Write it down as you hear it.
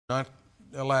not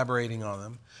elaborating on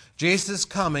them. Jesus'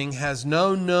 coming has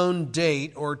no known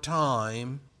date or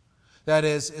time. That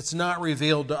is, it's not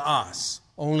revealed to us.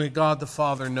 Only God the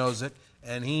Father knows it,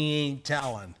 and He ain't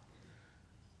telling.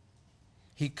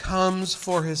 He comes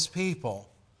for His people,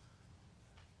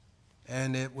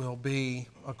 and it will be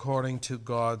according to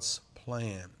God's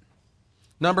plan.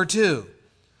 Number 2,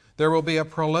 there will be a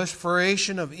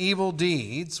proliferation of evil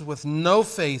deeds with no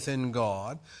faith in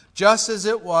God, just as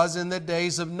it was in the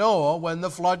days of Noah when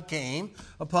the flood came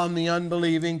upon the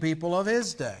unbelieving people of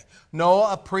his day.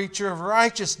 Noah, a preacher of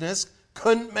righteousness,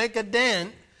 couldn't make a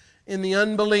dent in the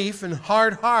unbelief and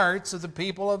hard hearts of the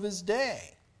people of his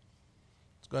day.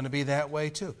 It's going to be that way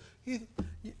too.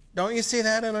 Don't you see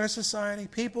that in our society?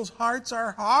 People's hearts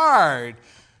are hard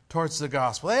towards the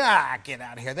gospel. Get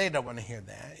out of here. They don't want to hear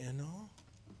that,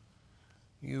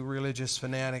 You religious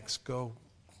fanatics, go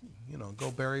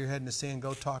bury your head in the sand,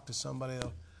 go talk to somebody,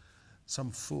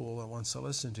 some fool that wants to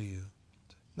listen to you.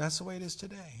 That's the way it is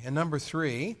today. And number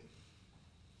 3,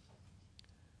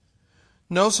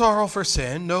 no sorrow for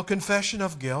sin, no confession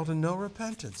of guilt, and no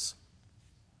repentance.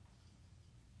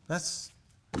 That's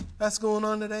going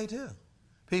on today too.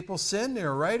 People sin,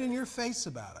 they're right in your face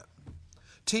about it.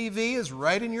 TV is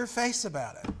right in your face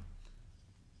about it.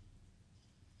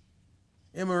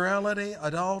 Immorality,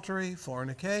 adultery,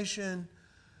 fornication,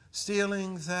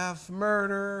 stealing, theft,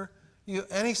 murder,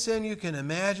 any sin you can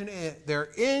imagine, they're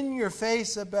in your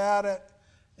face about it,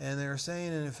 and they're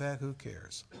saying, in effect, who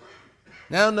cares?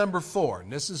 Now, number 4,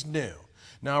 and this is new.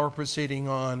 Now we're proceeding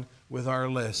on with our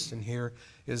list, and here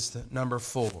is the number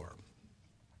 4.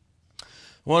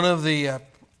 One of the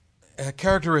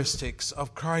characteristics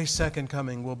of Christ's second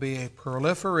coming will be a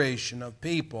proliferation of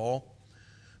people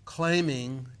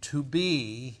claiming to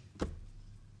be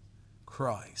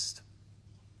Christ.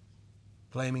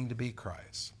 Claiming to be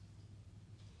Christ.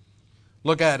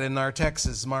 Look at it in our text,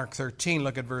 is Mark 13.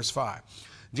 Look at verse 5.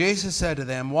 Jesus said to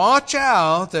them, "Watch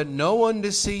out that no one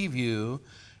deceive you.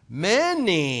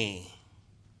 Many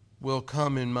will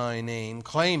come in my name,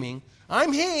 claiming, I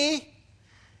am He,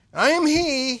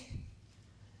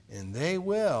 and they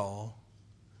will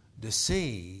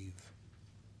deceive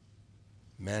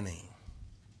many."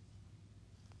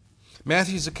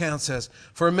 Matthew's account says,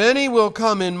 "For many will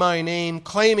come in my name,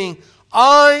 claiming,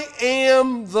 I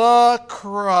am the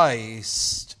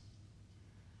Christ,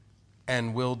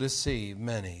 and will deceive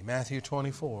many." Matthew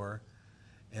 24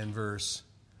 and verse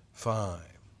 5.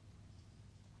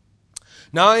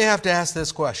 Now you have to ask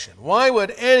this question. Why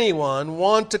would anyone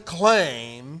want to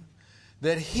claim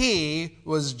that he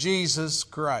was Jesus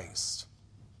Christ?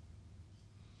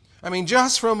 I mean,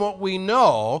 just from what we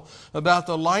know about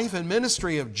the life and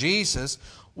ministry of Jesus,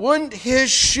 wouldn't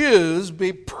his shoes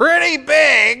be pretty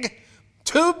big,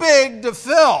 too big to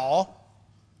fill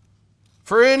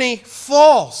for any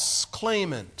false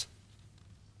claimant?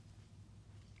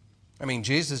 I mean,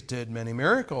 Jesus did many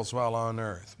miracles while on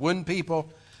earth. Wouldn't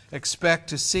people expect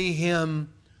to see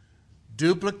him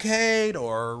duplicate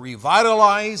or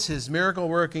revitalize his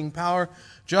miracle-working power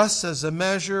just as a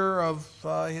measure of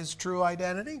his true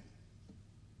identity?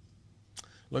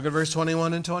 Look at verse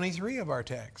 21 and 23 of our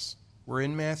text. We're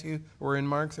in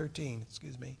Mark 13.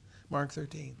 Mark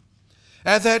 13.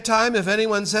 "At that time, if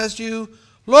anyone says to you,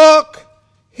 'Look,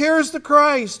 here's the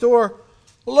Christ,' or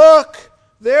 'Look,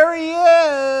 there he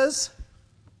is,'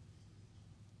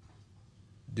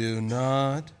 do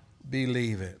not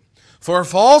believe it. For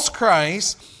false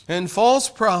Christs and false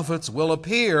prophets will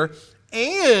appear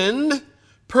and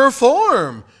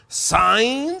perform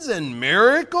signs and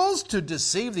miracles to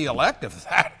deceive the elect, if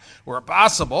that were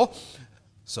possible.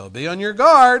 So be on your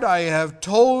guard. I have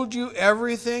told you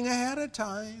everything ahead of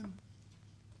time."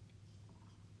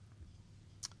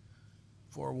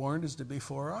 Forewarned is to be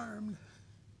forearmed.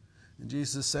 And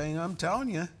Jesus is saying, I'm telling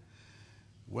you,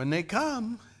 when they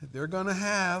come, they're going to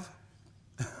have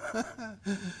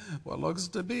what looks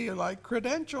to be like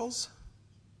credentials.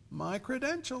 My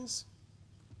credentials.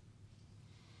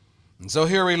 And so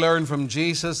here we learn from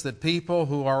Jesus that people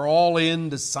who are all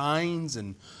into signs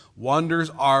and wonders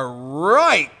are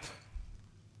ripe.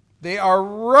 They are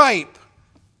ripe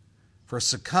for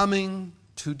succumbing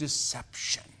to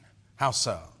deception. How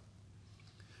so?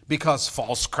 Because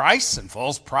false Christs and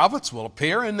false prophets will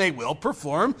appear and they will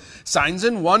perform signs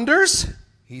and wonders,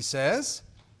 he says.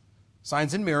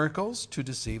 Signs and miracles to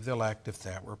deceive the elect, if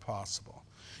that were possible.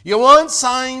 You want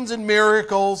signs and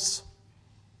miracles?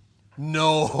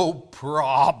 No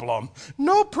problem.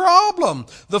 No problem.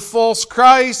 The false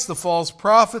Christ, the false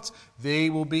prophets, they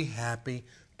will be happy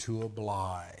to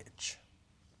oblige.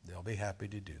 They'll be happy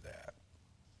to do that.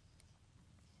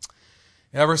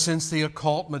 Ever since the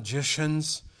occult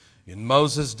magicians in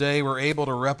Moses' day were able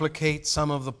to replicate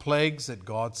some of the plagues that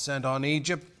God sent on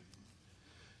Egypt,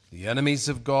 the enemies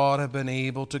of God have been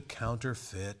able to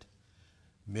counterfeit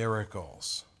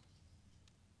miracles.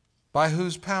 By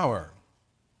whose power?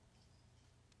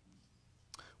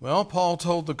 Well, Paul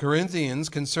told the Corinthians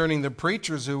concerning the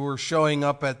preachers who were showing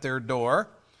up at their door,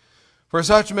 "For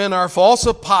such men are false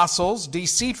apostles,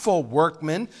 deceitful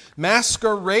workmen,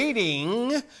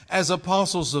 masquerading as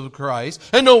apostles of Christ."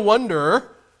 And no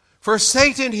wonder, for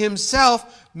Satan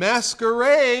himself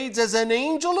masquerades as an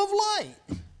angel of light.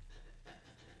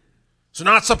 So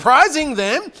not surprising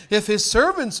then if his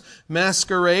servants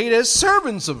masquerade as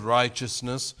servants of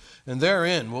righteousness, and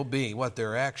therein will be what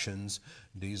their actions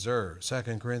deserve.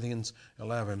 2 Corinthians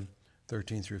 11,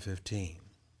 13 through 15.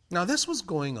 Now this was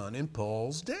going on in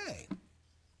Paul's day.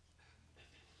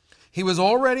 He was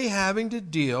already having to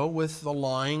deal with the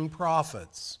lying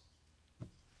prophets.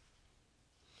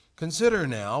 Consider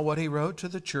now what he wrote to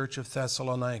the church of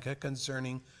Thessalonica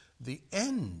concerning the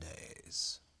end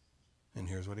days. And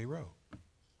here's what he wrote.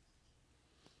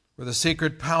 "For the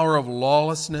secret power of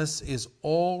lawlessness is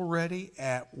already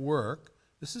at work."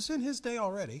 This is in his day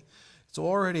already. It's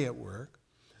already at work.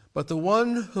 "But the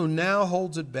one who now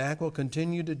holds it back will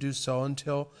continue to do so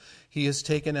until he is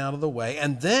taken out of the way.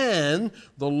 And then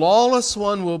the lawless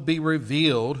one will be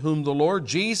revealed, whom the Lord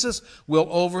Jesus will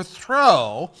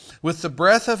overthrow with the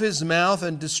breath of his mouth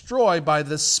and destroy by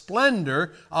the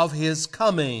splendor of his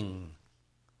coming."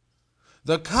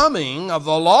 The coming of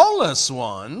the lawless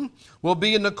one will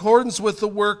be in accordance with the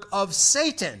work of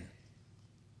Satan,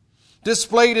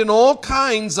 displayed in all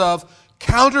kinds of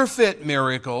counterfeit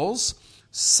miracles,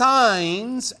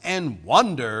 signs, and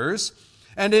wonders,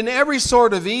 and in every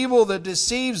sort of evil that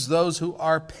deceives those who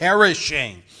are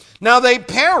perishing. Now they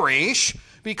perish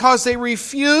because they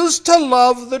refuse to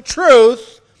love the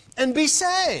truth and be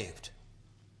saved.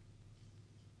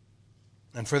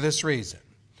 And for this reason,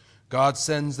 God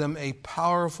sends them a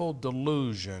powerful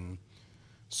delusion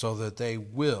so that they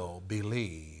will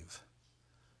believe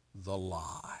the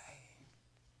lie.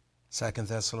 2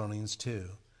 Thessalonians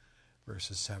 2,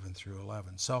 verses 7 through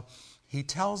 11. So he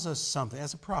tells us something,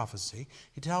 as a prophecy,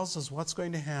 he tells us what's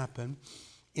going to happen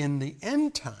in the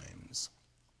end times.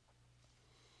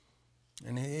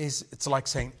 And it's like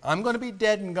saying, I'm going to be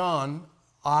dead and gone.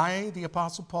 I, the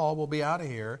Apostle Paul, will be out of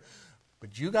here.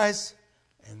 But you guys,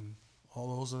 and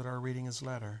all those that are reading his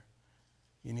letter,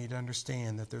 you need to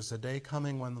understand that there's a day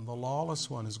coming when the lawless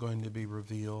one is going to be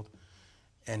revealed,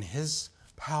 and his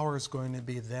power is going to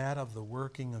be that of the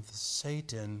working of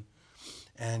Satan,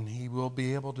 and he will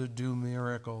be able to do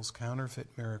miracles,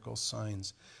 counterfeit miracles,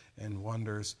 signs, and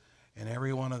wonders, and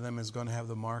every one of them is going to have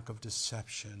the mark of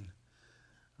deception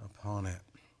upon it.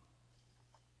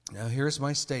 Now here's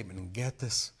my statement, and get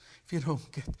this. If you don't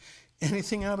get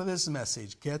anything out of this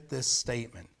message, get this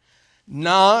statement.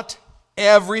 Not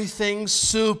everything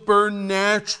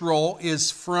supernatural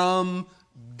is from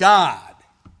God.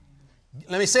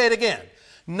 Let me say it again.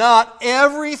 Not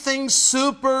everything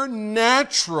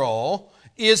supernatural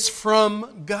is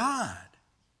from God.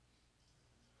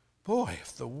 Boy,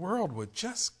 if the world would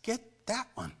just get that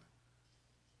one.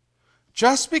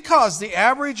 Just because the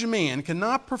average man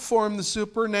cannot perform the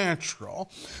supernatural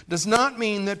does not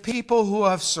mean that people who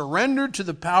have surrendered to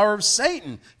the power of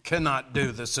Satan cannot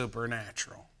do the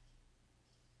supernatural.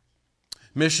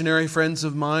 Missionary friends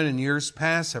of mine in years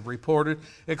past have reported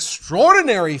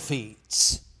extraordinary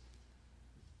feats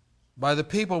by the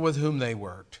people with whom they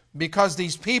worked, because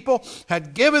these people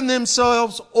had given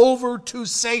themselves over to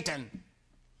Satan.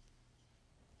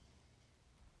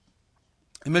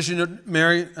 A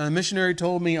missionary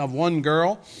told me of one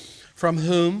girl from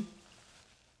whom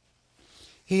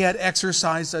he had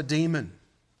exorcised a demon.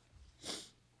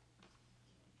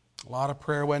 A lot of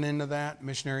prayer went into that.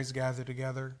 Missionaries gathered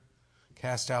together,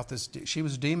 cast out this. She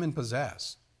was demon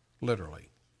possessed, literally.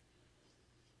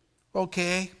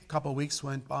 Okay, a couple of weeks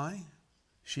went by.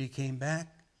 She came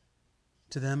back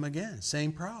to them again.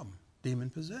 Same problem, demon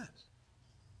possessed.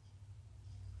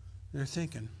 They're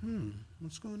thinking,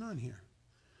 what's going on here?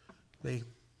 They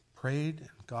prayed, and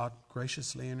God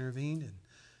graciously intervened, and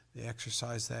they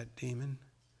exorcised that demon.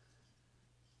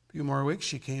 A few more weeks,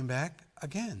 she came back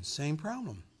again, same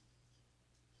problem.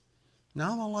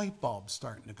 Now the light bulb's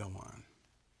starting to go on.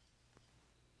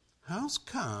 How's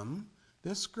come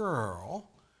this girl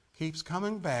keeps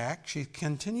coming back? She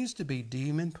continues to be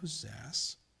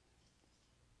demon-possessed.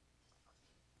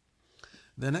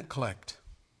 Then it clicked.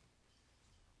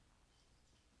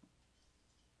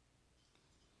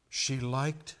 She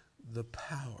liked the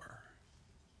power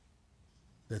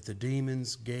that the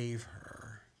demons gave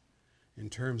her in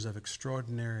terms of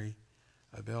extraordinary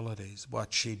abilities.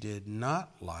 What she did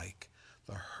not like,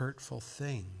 the hurtful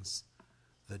things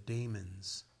the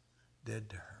demons did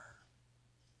to her.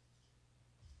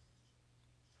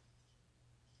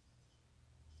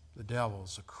 The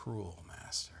devil's a cruel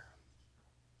master.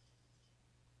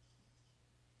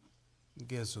 He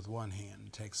gives with one hand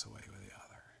and takes away with the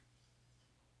other.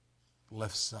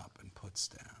 Lifts up and puts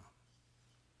down.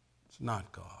 It's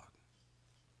not God.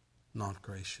 Not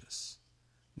gracious.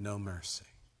 No mercy.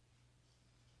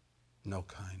 No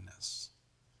kindness.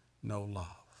 No love.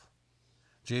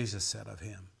 Jesus said of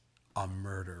him, a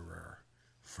murderer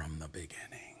from the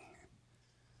beginning.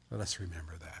 Let us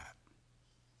remember that.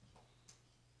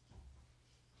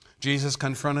 Jesus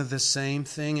confronted this same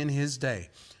thing in his day.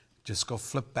 Just go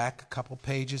flip back a couple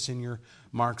pages in your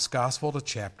Mark's Gospel to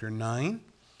chapter 9.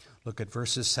 Look at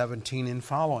verses 17 and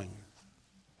following.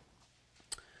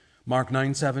 Mark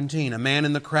 9:17. A man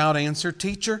in the crowd answered,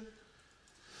 Teacher,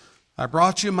 I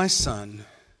brought you my son,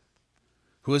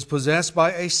 who is possessed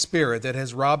by a spirit that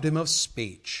has robbed him of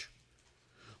speech.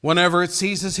 Whenever it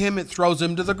seizes him, it throws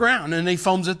him to the ground, and he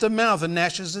foams at the mouth and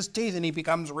gnashes his teeth, and he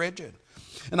becomes rigid.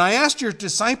 And I asked your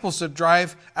disciples to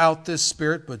drive out this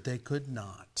spirit, but they could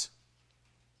not.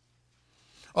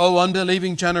 O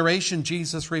unbelieving generation,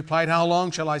 Jesus replied, how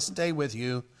long shall I stay with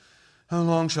you? How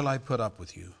long shall I put up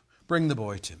with you? Bring the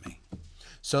boy to me.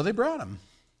 So they brought him.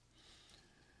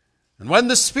 And when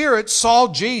the spirit saw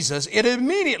Jesus, it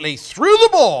immediately threw the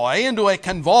boy into a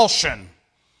convulsion.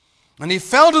 And he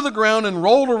fell to the ground and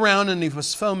rolled around, and he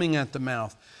was foaming at the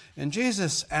mouth. And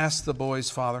Jesus asked the boy's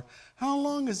father, how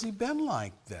long has he been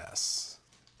like this?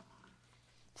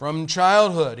 From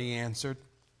childhood, he answered.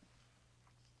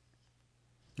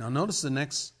 Now notice the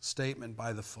next statement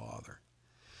by the father.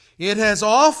 It has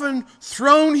often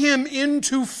thrown him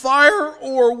into fire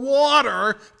or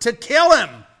water to kill him.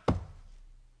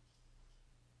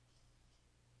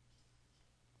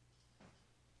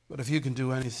 But if you can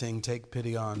do anything, take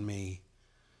pity on me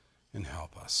and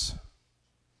help us.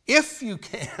 If you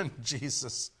can,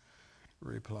 Jesus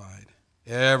replied.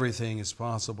 Everything is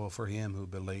possible for him who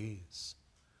believes.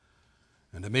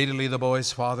 And immediately the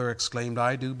boy's father exclaimed,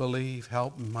 I do believe.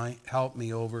 Help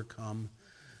me overcome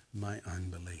my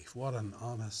unbelief. What an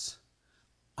honest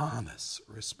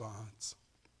response.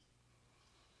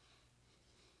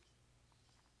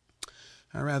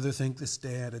 I rather think this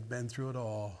dad had been through it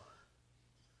all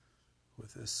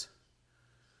with this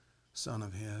son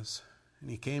of his. And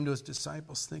he came to his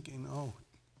disciples thinking, oh,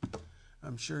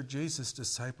 I'm sure Jesus'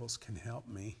 disciples can help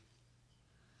me.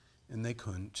 And they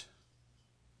couldn't.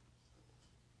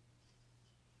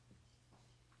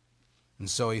 And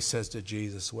so he says to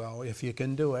Jesus, well, if you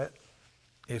can do it,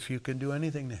 if you can do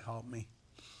anything to help me.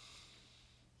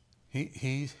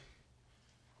 He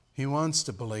wants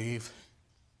to believe,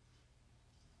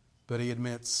 but he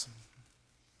admits,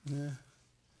 I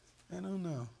don't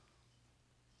know.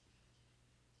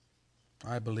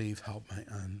 I believe, help my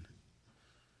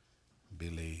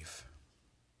unbelief.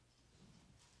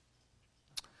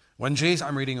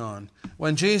 I'm reading on.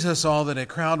 When Jesus saw that a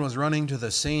crowd was running to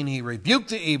the scene, he rebuked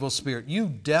the evil spirit. You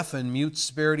deaf and mute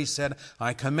spirit, he said,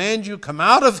 I command you, come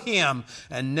out of him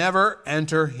and never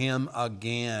enter him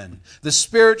again. The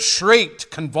spirit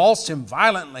shrieked, convulsed him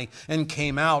violently, and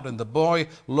came out. And the boy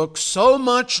looked so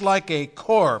much like a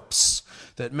corpse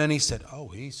that many said, oh,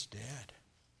 he's dead.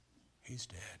 He's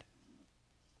dead.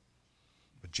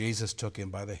 But Jesus took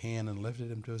him by the hand and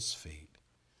lifted him to his feet,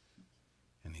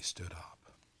 and he stood up.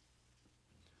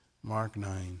 Mark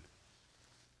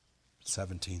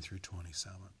 9:17 through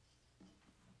 27.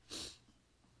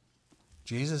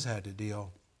 Jesus had to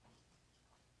deal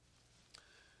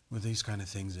with these kind of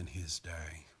things in his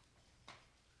day.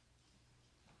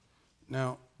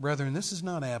 Now, brethren, this is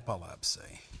not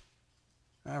epilepsy.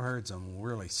 I've heard some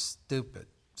really stupid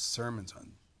sermons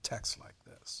on texts like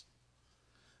this.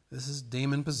 This is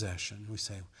demon possession. We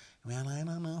say, well, I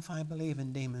don't know if I believe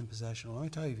in demon possession. Well, let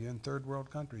me tell you, if you're in third world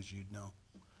countries, you'd know.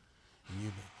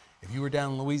 If you were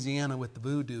down in Louisiana with the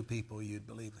voodoo people, you'd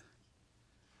believe it.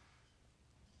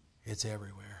 It's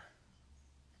everywhere.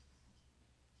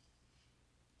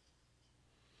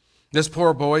 This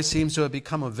poor boy seems to have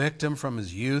become a victim from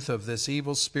his youth of this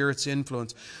evil spirit's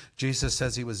influence. Jesus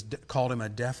says called him a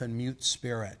deaf and mute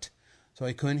spirit. So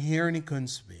he couldn't hear and he couldn't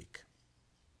speak.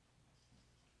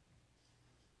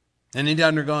 And he'd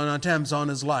undergone attempts on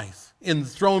his life in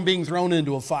being thrown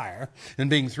into a fire and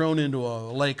being thrown into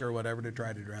a lake or whatever to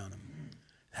try to drown him.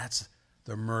 That's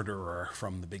the murderer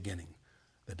from the beginning,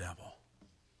 the devil.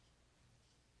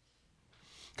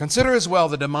 Consider as well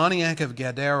the demoniac of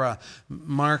Gadara.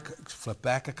 Mark, flip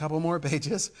back a couple more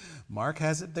pages. Mark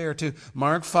has it there too.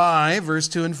 Mark 5, verse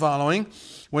 2 and following.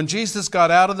 When Jesus got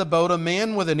out of the boat, a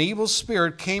man with an evil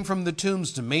spirit came from the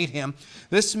tombs to meet him.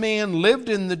 This man lived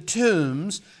in the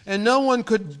tombs, and no one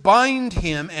could bind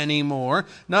him anymore,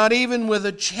 not even with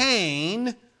a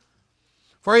chain,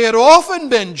 for he had often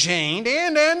been chained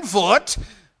hand and foot,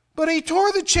 but he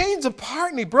tore the chains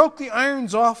apart and he broke the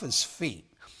irons off his feet.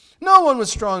 No one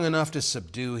was strong enough to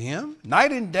subdue him.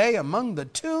 Night and day among the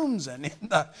tombs and in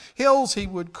the hills he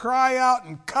would cry out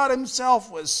and cut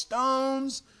himself with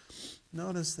stones.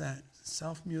 Notice that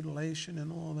self-mutilation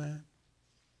and all that.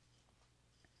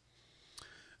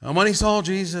 And when he saw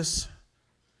Jesus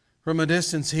from a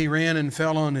distance, he ran and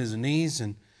fell on his knees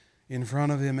and in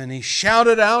front of him, and he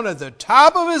shouted out at the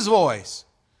top of his voice,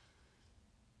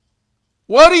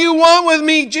 "What do you want with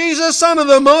me, Jesus, Son of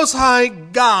the Most High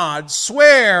God?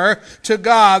 Swear to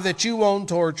God that you won't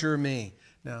torture me."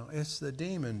 Now, it's the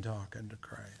demon talking to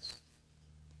Christ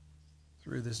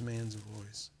through this man's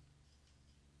voice.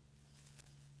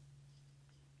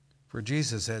 For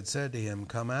Jesus had said to him,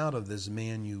 "Come out of this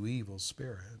man, you evil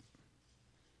spirit."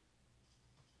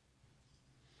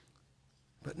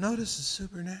 But notice the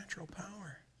supernatural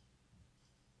power.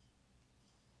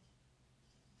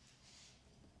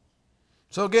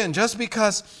 So again, just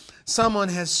because someone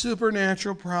has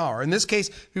supernatural power, in this case,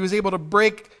 he was able to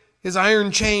break his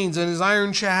iron chains and his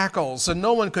iron shackles, and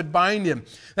no one could bind him.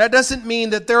 That doesn't mean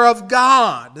that they're of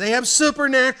God. They have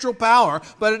supernatural power,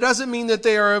 but it doesn't mean that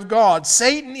they are of God.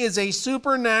 Satan is a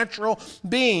supernatural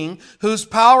being whose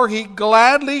power he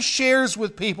gladly shares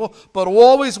with people, but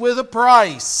always with a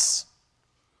price.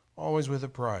 Always with a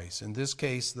price. In this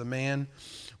case, the man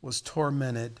was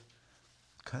tormented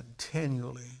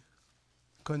continually.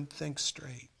 Couldn't think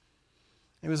straight.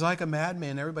 He was like a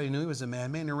madman. Everybody knew he was a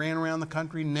madman. He ran around the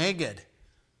country naked.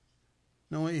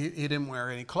 No, he didn't wear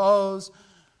any clothes.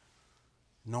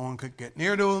 No one could get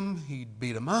near to him. He'd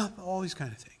beat him up. All these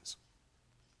kind of things.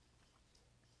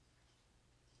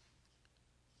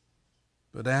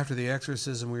 But after the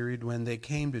exorcism, we read, when they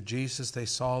came to Jesus, they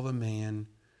saw the man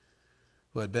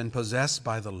who had been possessed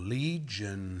by the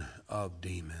legion of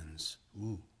demons.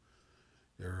 Ooh,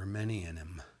 there are many in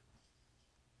him.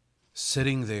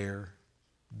 Sitting there,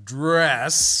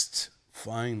 dressed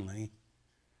finely,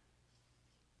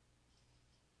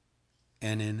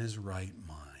 and in his right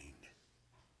mind.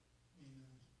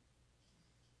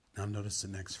 Now notice the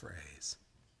next phrase.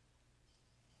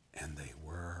 And they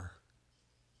were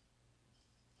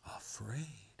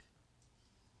afraid.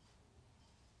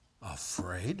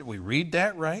 Afraid? Did we read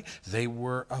that right? They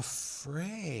were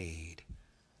afraid.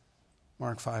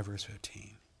 Mark 5, verse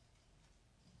 15.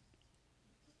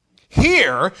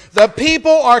 Here, the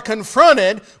people are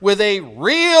confronted with a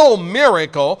real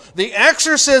miracle, the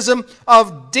exorcism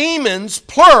of demons,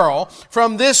 plural,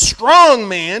 from this strong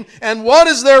man. And what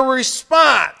is their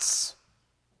response?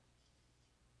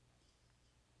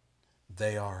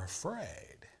 They are afraid.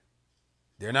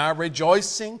 They're not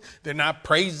rejoicing. They're not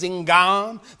praising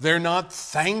God. They're not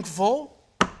thankful.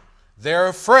 They're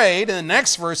afraid. And the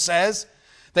next verse says,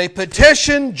 they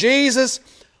petitioned Jesus,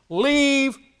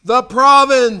 "Leave the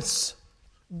province.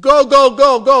 Go, go,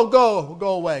 go, go, go.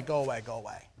 Go away, go away, go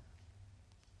away."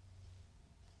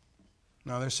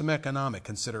 Now, there's some economic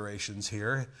considerations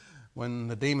here. When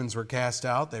the demons were cast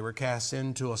out, they were cast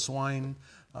into a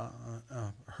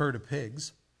herd of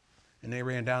pigs. And they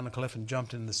ran down the cliff and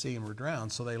jumped into the sea and were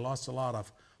drowned. So they lost a lot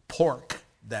of pork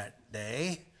that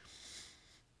day.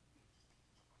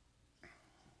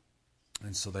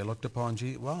 And so they looked upon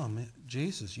Jesus. Well,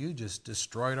 Jesus, you just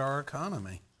destroyed our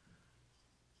economy.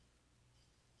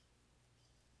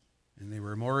 And they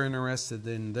were more interested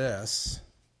in this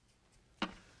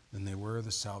than they were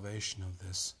the salvation of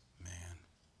this man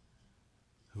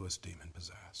who was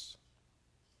demon-possessed.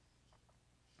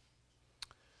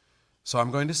 So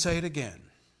I'm going to say it again.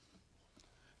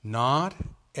 Not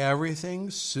everything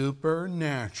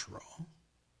supernatural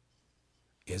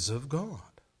is of God.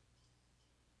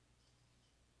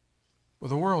 Well,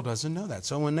 the world doesn't know that.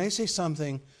 So when they say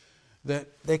something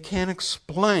that they can't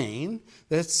explain,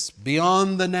 that's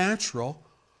beyond the natural,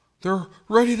 they're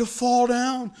ready to fall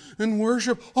down and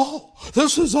worship. Oh,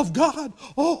 this is of God.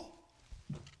 Oh.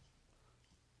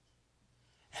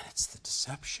 And it's the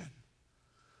deception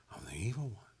of the evil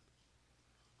one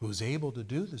who is able to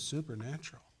do the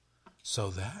supernatural so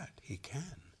that he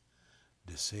can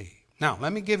deceive. Now,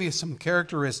 let me give you some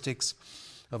characteristics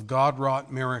of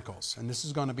God-wrought miracles. And this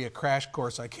is going to be a crash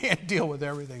course. I can't deal with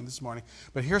everything this morning.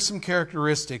 But here's some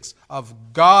characteristics of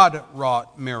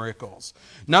God-wrought miracles.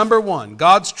 Number one,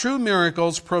 God's true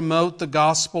miracles promote the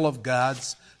gospel of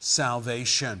God's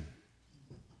salvation.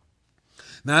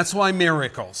 That's why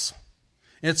miracles.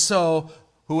 It's so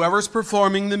whoever's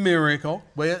performing the miracle,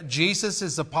 Jesus,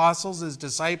 his apostles, his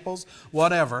disciples,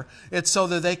 whatever, it's so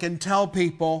that they can tell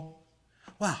people,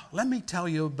 wow, let me tell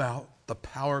you about the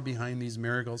power behind these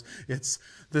miracles. It's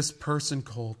this person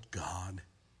called God.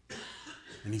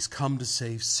 And he's come to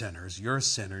save sinners. You're a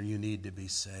sinner. You need to be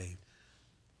saved.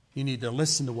 You need to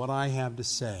listen to what I have to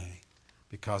say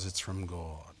because it's from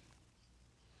God.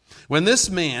 When this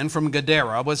man from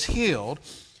Gadara was healed,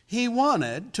 he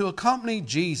wanted to accompany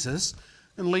Jesus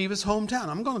and leave his hometown.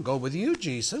 I'm going to go with you,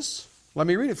 Jesus. Let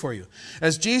me read it for you.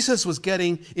 As Jesus was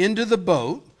getting into the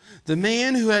boat, the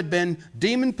man who had been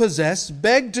demon-possessed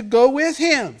begged to go with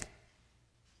him.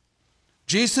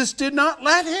 Jesus did not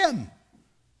let him,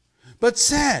 but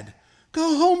said,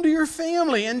 go home to your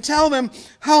family and tell them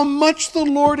how much the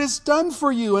Lord has done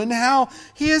for you and how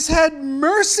he has had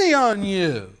mercy on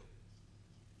you.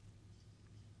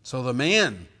 So the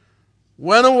man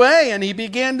went away and he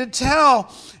began to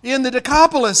tell in the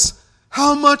Decapolis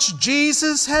how much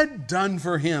Jesus had done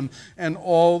for him, and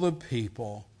all the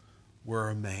people were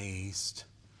amazed.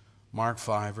 Mark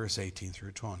 5, verse 18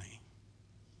 through 20.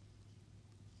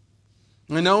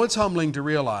 I know it's humbling to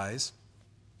realize,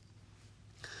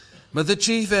 but the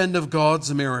chief end of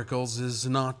God's miracles is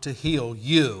not to heal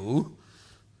you,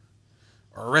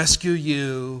 or rescue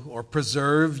you, or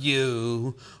preserve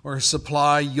you, or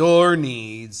supply your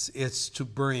needs. It's to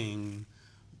bring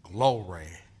glory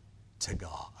to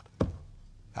God.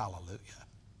 Hallelujah.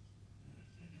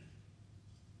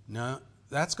 Now,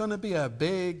 that's going to be a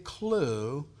big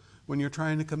clue when you're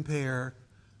trying to compare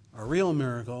a real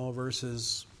miracle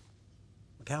versus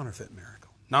a counterfeit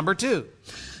miracle. Number two,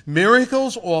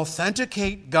 miracles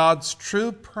authenticate God's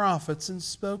true prophets and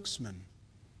spokesmen.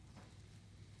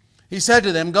 He said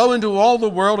to them, go into all the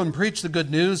world and preach the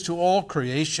good news to all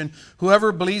creation.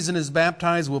 Whoever believes and is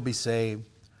baptized will be saved,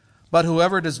 but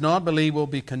whoever does not believe will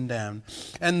be condemned.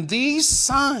 And these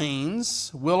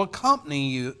signs will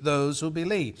accompany you, those who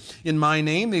believe. In my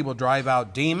name they will drive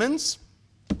out demons.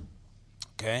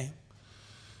 Okay.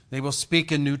 They will speak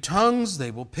in new tongues.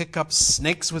 They will pick up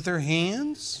snakes with their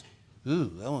hands.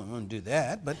 Ooh, I don't want to do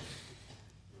that, but...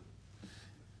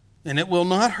 And it will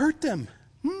not hurt them.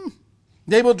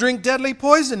 They will drink deadly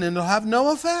poison and it'll have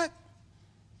no effect.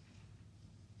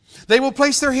 They will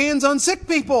place their hands on sick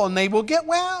people and they will get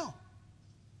well.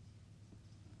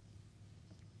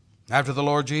 After the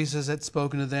Lord Jesus had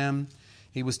spoken to them,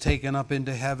 he was taken up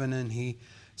into heaven and he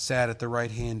sat at the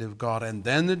right hand of God. And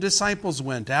then the disciples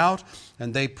went out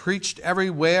and they preached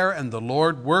everywhere, and the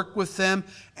Lord worked with them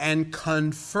and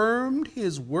confirmed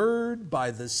his word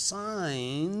by the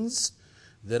signs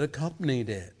that accompanied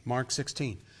it. Mark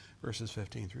 16, verses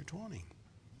 15 through 20.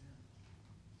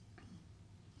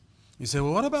 You say,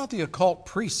 well, what about the occult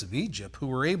priests of Egypt who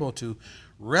were able to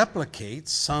replicate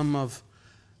some of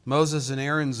Moses and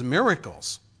Aaron's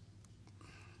miracles?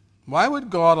 Why would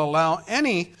God allow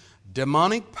any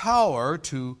demonic power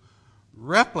to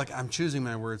replicate? I'm choosing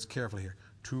my words carefully here.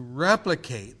 To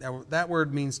replicate. That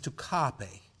word means to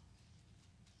copy.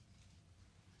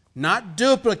 Not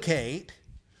duplicate.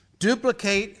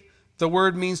 Duplicate, the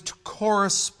word means to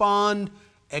correspond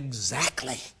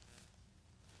exactly.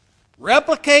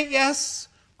 Replicate, yes.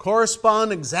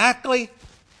 Correspond exactly,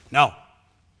 no.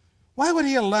 Why would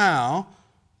he allow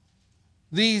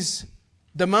these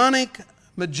demonic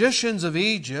magicians of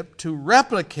Egypt to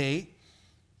replicate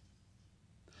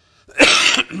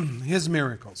his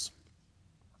miracles?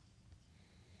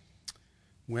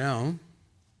 Well,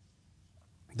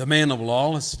 the man of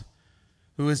lawlessness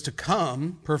who is to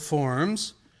come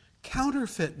performs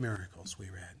counterfeit miracles, we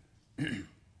read.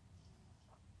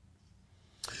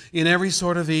 In every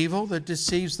sort of evil that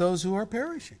deceives those who are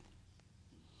perishing.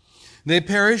 They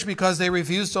perish because they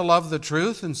refuse to love the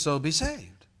truth and so be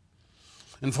saved.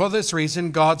 And for this reason,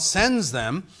 God sends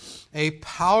them a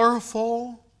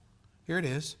powerful, here it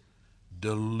is,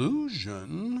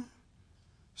 delusion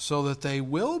so that they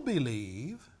will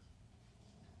believe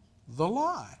the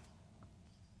lie.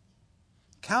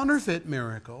 Counterfeit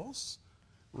miracles,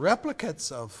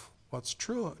 replicates of what's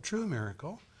true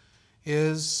miracle,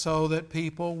 is so that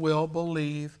people will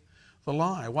believe the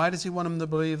lie. Why does he want them to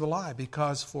believe the lie?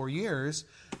 Because for years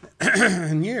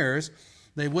and years,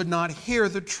 they would not hear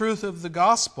the truth of the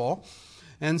gospel.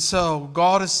 And so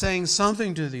God is saying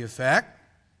something to the effect,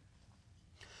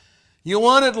 you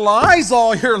wanted lies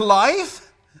all your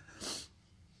life?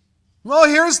 Well,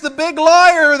 here's the big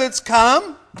liar that's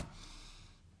come.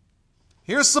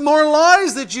 Here's some more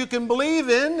lies that you can believe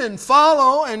in and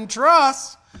follow and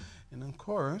trust. And of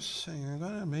course, you're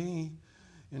going to be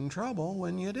in trouble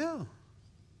when you do.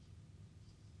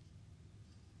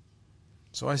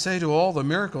 So I say to all the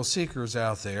miracle seekers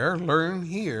out there, learn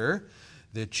here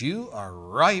that you are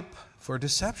ripe for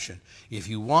deception. If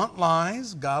you want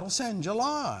lies, God will send you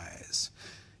lies.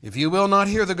 If you will not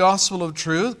hear the gospel of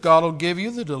truth, God will give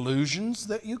you the delusions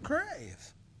that you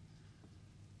crave.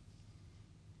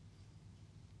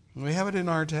 We have it in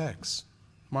our text,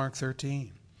 Mark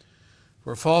 13.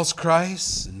 For false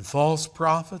Christs and false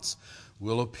prophets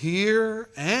will appear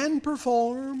and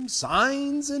perform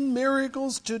signs and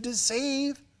miracles to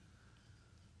deceive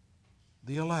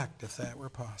the elect, if that were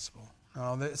possible.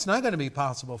 Now, it's not going to be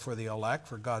possible for the elect,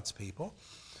 for God's people.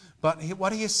 But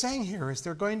what he is saying here is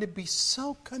they're going to be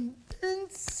so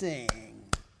convincing.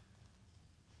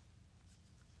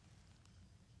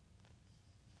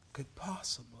 Could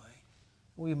possibly,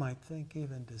 we might think,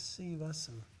 even deceive us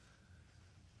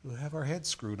who have our heads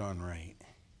screwed on right.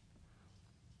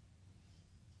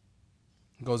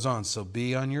 It goes on, so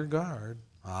be on your guard.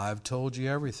 I've told you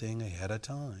everything ahead of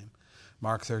time.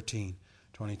 Mark 13,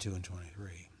 22 and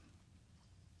 23.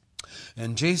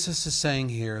 And Jesus is saying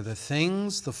here, the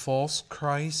things the false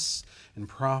Christs and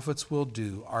prophets will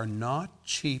do are not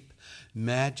cheap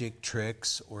magic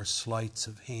tricks or sleights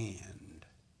of hand.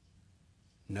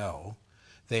 No,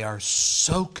 they are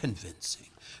so convincing,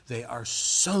 they are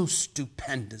so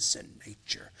stupendous in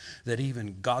nature, that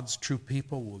even God's true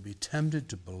people will be tempted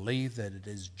to believe that it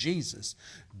is Jesus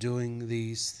doing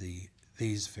these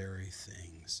very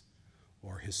things,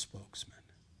 or his spokesman.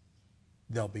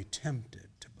 They'll be tempted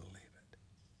to believe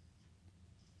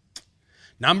it.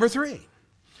 Number 3,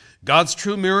 God's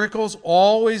true miracles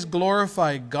always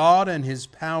glorify God and his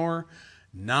power,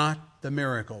 not the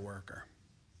miracle worker.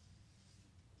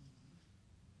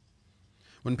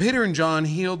 When Peter and John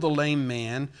healed the lame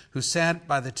man who sat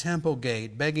by the temple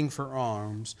gate begging for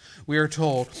alms, we are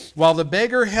told, while the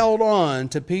beggar held on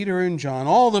to Peter and John,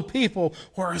 all the people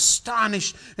were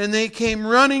astonished, and they came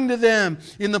running to them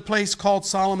in the place called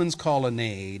Solomon's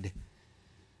Colonnade.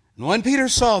 And when Peter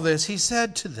saw this, he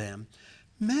said to them,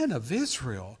 Men of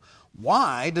Israel,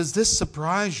 why does this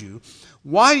surprise you?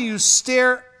 Why do you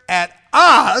stare at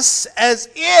us as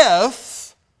if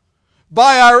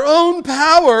by our own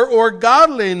power or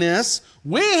godliness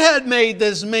we had made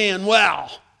this man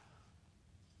well?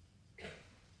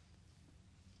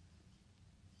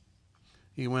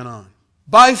 He went on.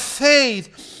 By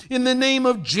faith in the name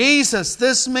of Jesus,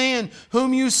 this man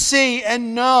whom you see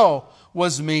and know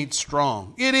was made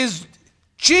strong. It is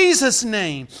Jesus'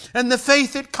 name and the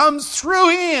faith that comes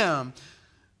through him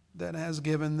that has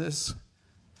given this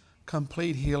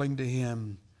complete healing to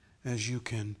him, as you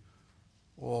can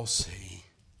all see.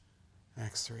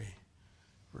 Acts 3,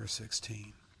 verse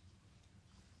 16.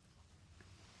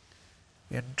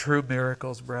 In true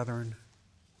miracles, brethren,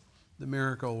 the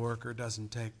miracle worker doesn't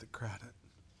take the credit.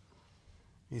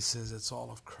 He says it's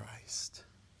all of Christ.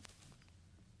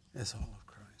 It's all of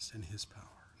Christ and his power.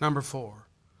 Number 4,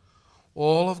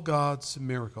 all of God's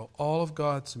miracles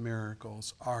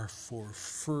are for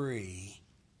free.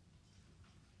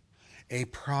 A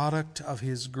product of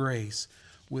his grace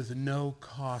with no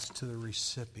cost to the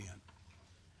recipient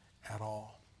at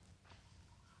all.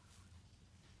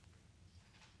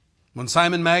 When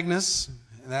Simon Magnus,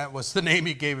 that was the name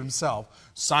he gave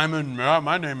himself, Simon,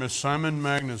 my name is Simon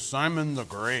Magnus, Simon the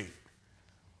Great.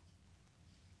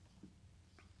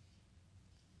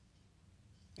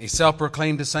 A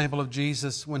self-proclaimed disciple of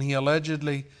Jesus, when he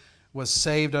allegedly was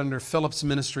saved under Philip's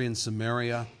ministry in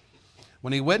Samaria,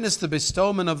 when he witnessed the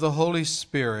bestowment of the Holy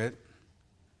Spirit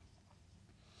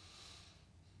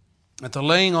at the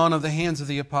laying on of the hands of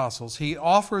the apostles, he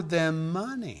offered them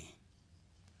money.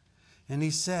 And he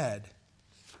said,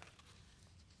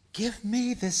 give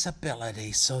me this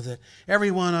ability so that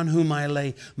everyone on whom I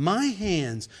lay my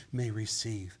hands may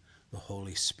receive the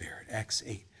Holy Spirit. Acts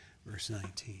 8, verse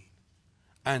 19.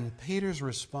 And Peter's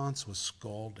response was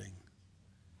scolding.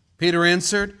 Peter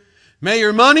answered, may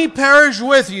your money perish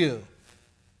with you,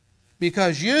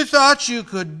 because you thought you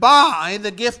could buy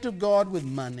the gift of God with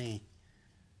money.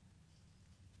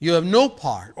 You have no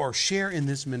part or share in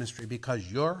this ministry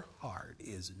because your heart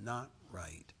is not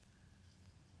right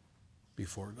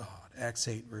before God. Acts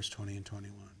 8, verse 20 and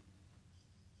 21.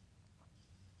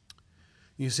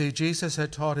 You see, Jesus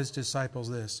had taught his disciples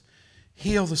this: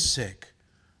 heal the sick,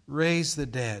 raise the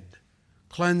dead,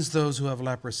 cleanse those who have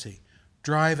leprosy,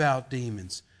 drive out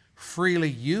demons. Freely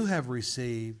you have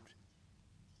received,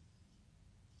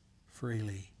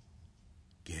 freely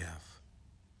give.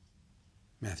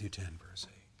 Matthew 10, verse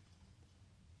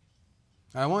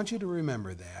 8. I want you to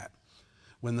remember that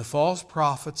when the false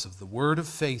prophets of the Word of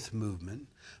Faith movement,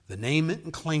 the name it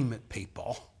and claim it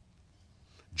people,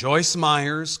 Joyce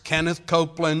Myers, Kenneth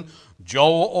Copeland,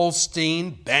 Joel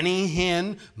Osteen, Benny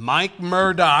Hinn, Mike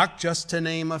Murdoch, just to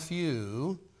name a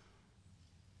few,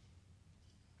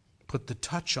 put the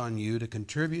touch on you to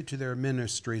contribute to their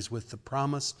ministries with the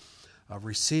promise of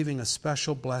receiving a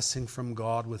special blessing from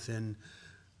God within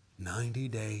 90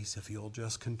 days if you'll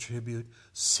just contribute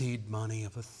seed money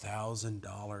of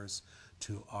 $1,000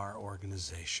 to our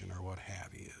organization or what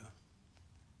have you.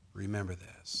 Remember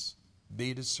this.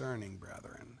 Be discerning,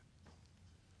 brethren.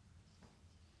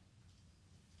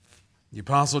 The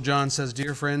Apostle John says,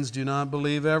 "Dear friends, do not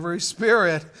believe every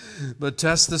spirit, but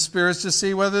test the spirits to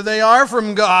see whether they are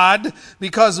from God,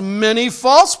 because many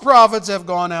false prophets have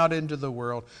gone out into the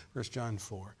world." 1 John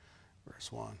 4,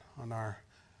 verse 1. On our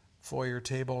foyer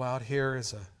table out here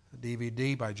is a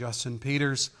DVD by Justin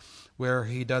Peters where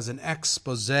he does an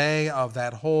expose of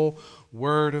that whole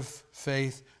Word of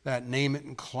Faith, that name it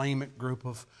and claim it group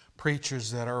of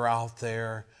preachers that are out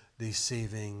there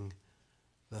deceiving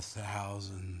the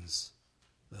thousands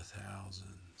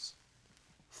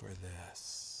for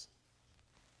this.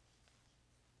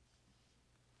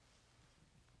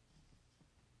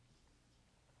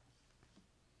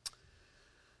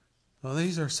 Well,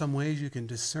 these are some ways you can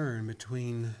discern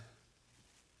between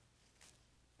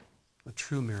a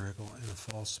true miracle and a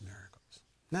false miracle.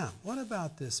 Now, what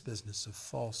about this business of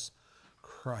false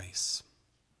Christs?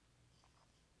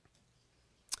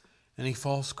 Any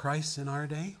false Christs in our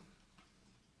day?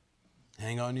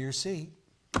 Hang on to your seat.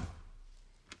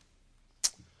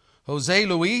 Jose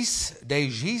Luis de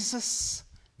Jesus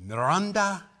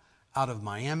Miranda out of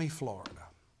Miami, Florida.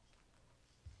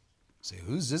 Say,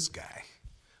 who's this guy?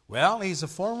 Well, he's a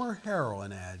former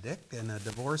heroin addict and a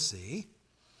divorcee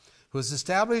who has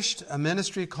established a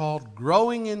ministry called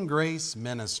Growing in Grace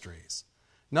Ministries.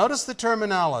 Notice the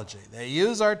terminology. They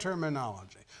use our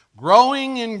terminology.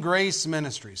 Growing in Grace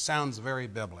Ministries sounds very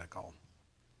biblical.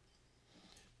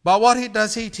 But what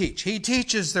does he teach? He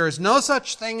teaches there is no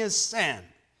such thing as sin.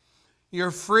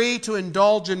 You're free to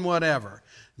indulge in whatever.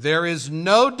 There is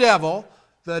no devil.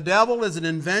 The devil is an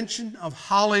invention of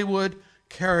Hollywood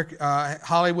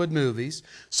movies.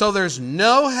 So there's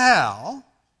no hell.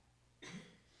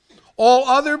 All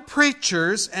other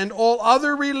preachers and all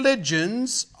other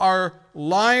religions are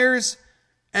liars,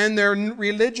 and their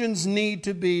religions need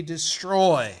to be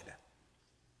destroyed.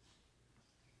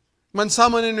 When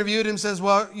someone interviewed him says,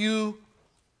 well,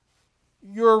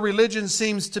 your religion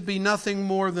seems to be nothing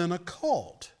more than a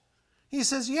cult. He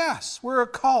says, yes, we're a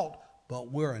cult,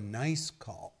 but we're a nice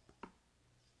cult.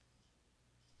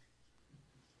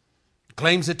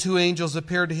 Claims that two angels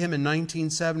appeared to him in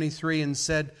 1973 and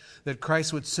said that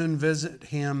Christ would soon visit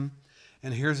him.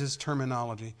 And here's his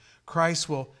terminology. Christ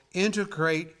will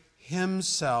integrate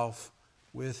himself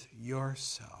with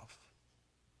yourself.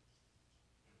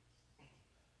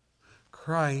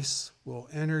 Christ will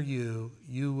enter you.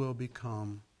 You will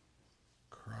become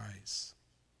Christ.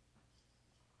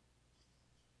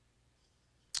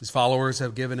 His followers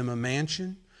have given him a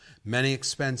mansion, many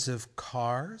expensive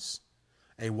cars,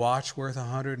 a watch worth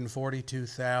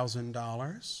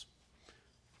 $142,000.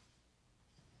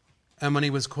 And when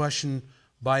he was questioned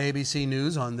by ABC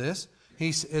News on this,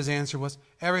 his answer was,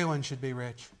 everyone should be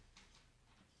rich.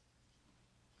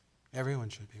 Everyone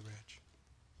should be rich.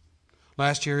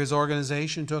 Last year, his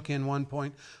organization took in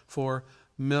 $1.4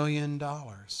 million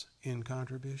in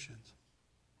contributions.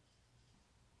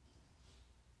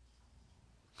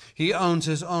 He owns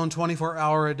his own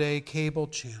 24-hour-a-day cable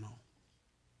channel.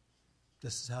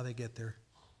 This is how they get their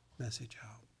message out.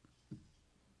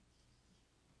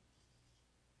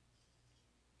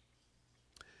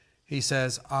 He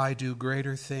says, I do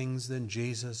greater things than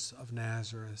Jesus of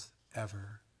Nazareth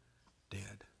ever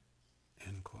did.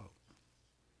 End quote.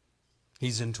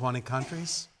 He's in 20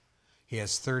 countries. He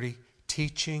has 30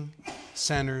 teaching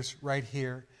centers right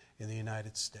here in the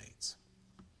United States.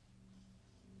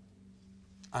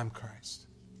 I'm Christ.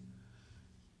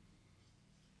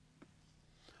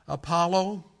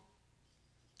 Apollo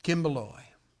Kimbaloy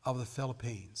of the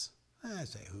Philippines. I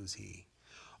say, who's he?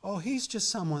 Oh, he's just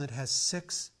someone that has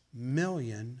 6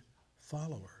 million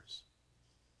followers.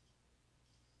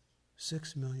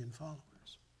 6 million followers.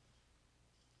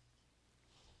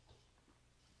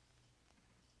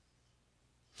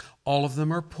 All of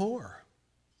them are poor.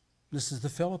 This is the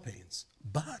Philippines.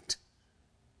 But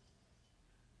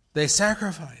they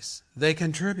sacrifice, they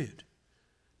contribute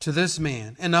to this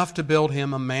man enough to build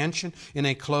him a mansion in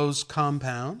a closed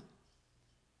compound,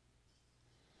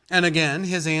 And again,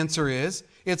 his answer is,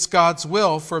 it's God's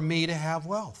will for me to have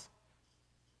wealth.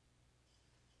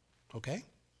 Okay?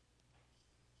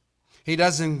 He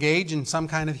does engage in some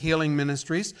kind of healing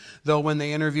ministries, though when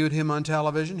they interviewed him on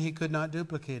television, he could not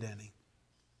duplicate any.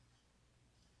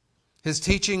 His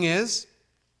teaching is,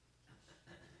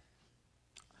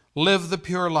 live the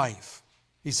pure life.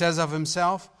 He says of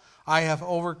himself, I have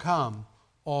overcome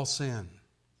all sin.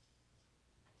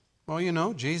 Well, you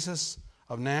know, Jesus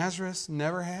of Nazareth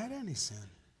never had any sin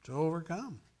to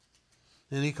overcome.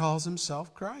 And he calls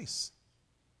himself Christ,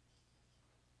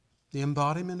 the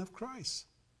embodiment of Christ.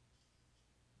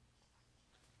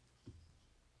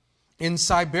 In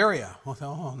Siberia,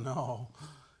 oh no,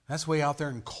 that's way out there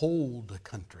in cold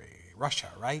country. Russia,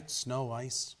 right? Snow,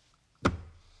 ice.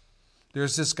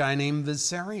 There's this guy named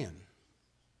Vissarion.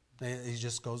 He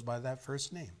just goes by that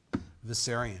first name,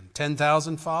 Vissarion.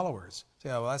 10,000 followers. Say,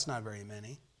 oh, well, that's not very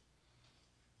many.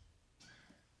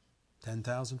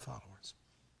 10,000 followers.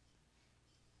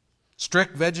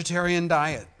 Strict vegetarian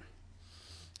diet.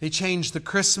 He changed the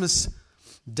Christmas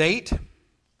date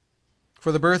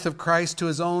for the birth of Christ to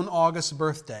his own August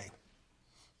birthday.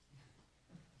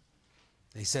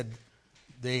 They said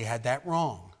they had that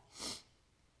wrong.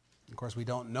 Of course, we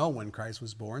don't know when Christ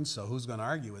was born, so who's going to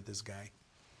argue with this guy?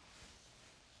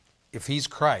 If he's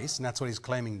Christ, and that's what he's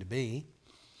claiming to be,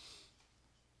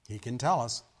 he can tell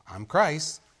us, I'm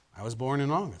Christ. I was born in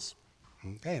August.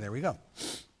 Okay, there we go.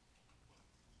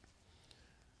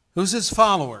 Who's his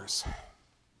followers?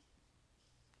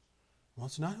 Well,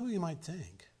 it's not who you might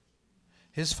think.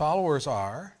 His followers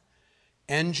are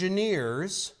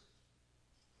engineers,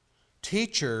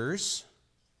 teachers,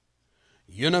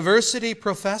 university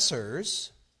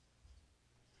professors,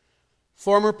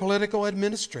 former political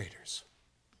administrators.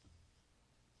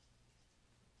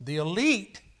 The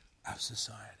elite of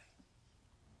society.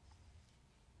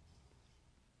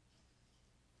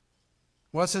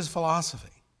 What's his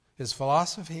philosophy? His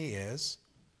philosophy is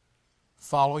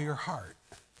follow your heart.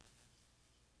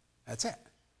 That's it.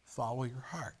 Follow your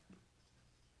heart.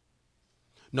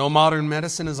 No modern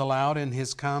medicine is allowed in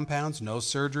his compounds. No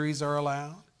surgeries are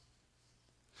allowed.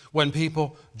 When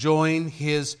people join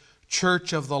his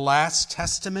Church of the Last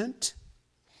Testament,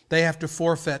 they have to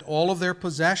forfeit all of their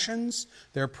possessions,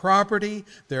 their property,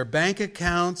 their bank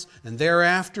accounts, and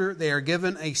thereafter they are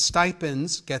given a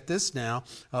stipend, get this now,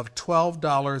 of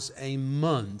 $12 a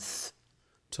month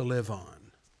to live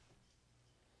on.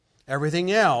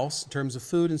 Everything else, in terms of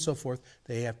food and so forth,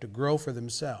 they have to grow for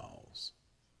themselves.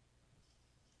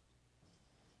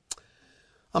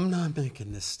 I'm not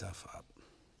making this stuff up.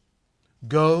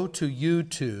 Go to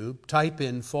YouTube, type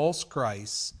in false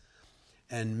Christs,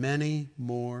 and many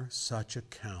more such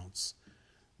accounts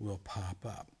will pop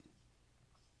up.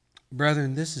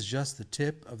 Brethren, this is just the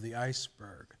tip of the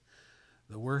iceberg.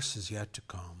 The worst is yet to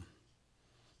come.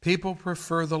 People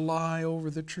prefer the lie over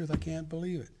the truth. I can't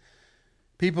believe it.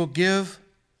 People God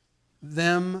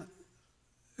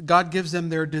gives them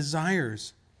their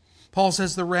desires. Paul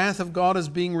says the wrath of God is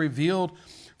being revealed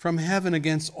from heaven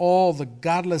against all the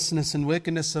godlessness and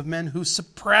wickedness of men who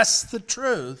suppress the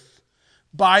truth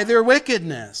by their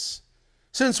wickedness.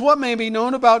 Since what may be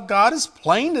known about God is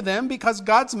plain to them because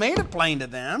God's made it plain to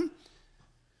them.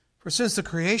 For since the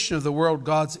creation of the world,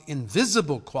 God's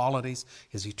invisible qualities,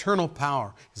 His eternal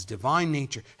power, His divine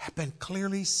nature, have been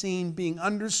clearly seen, being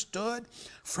understood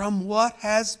from what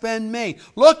has been made.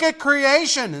 Look at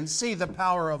creation and see the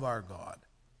power of our God.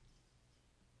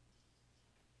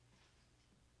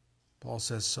 Paul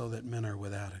says, so that men are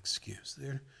without excuse.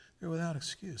 They're without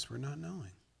excuse for not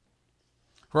knowing.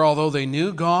 For although they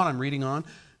knew God, I'm reading on,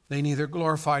 they neither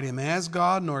glorified Him as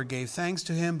God nor gave thanks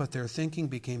to Him, but their thinking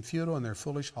became futile and their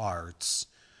foolish hearts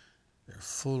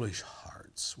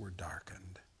were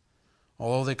darkened.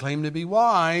 Although they claimed to be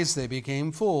wise, they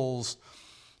became fools,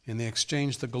 and they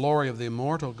exchanged the glory of the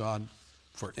immortal God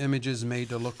for images made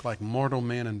to look like mortal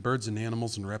men and birds and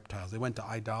animals and reptiles. They went to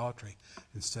idolatry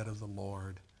instead of the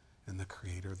Lord and the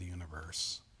Creator of the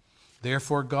universe.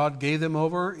 Therefore God gave them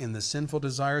over in the sinful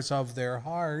desires of their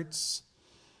hearts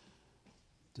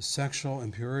to sexual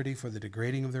impurity for the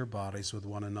degrading of their bodies with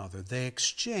one another. They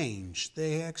exchange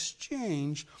the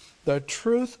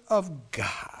truth of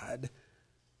God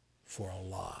for a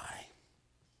lie,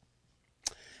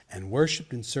 and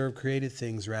worshipped and served created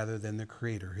things rather than the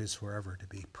Creator, who is forever to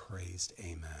be praised.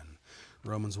 Amen.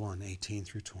 Romans 1:18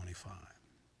 through 25.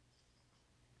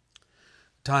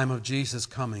 Time of Jesus'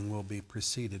 coming will be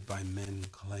preceded by men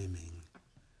claiming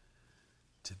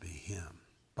to be Him.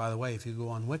 By the way, if you go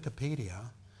on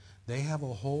Wikipedia, they have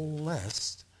a whole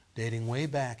list dating way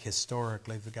back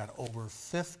historically. They've got over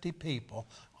 50 people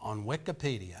on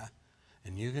Wikipedia,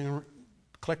 and you can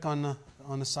click on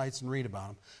the sites and read about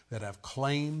them, that have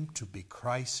claimed to be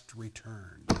Christ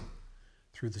returned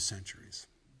through the centuries.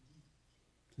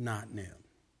 Not new.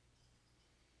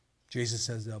 Jesus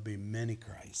says there'll be many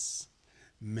Christs,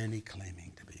 many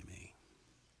claiming to be me.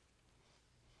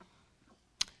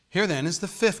 Here then is the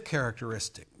fifth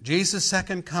characteristic. Jesus'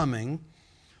 second coming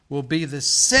will be the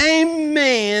same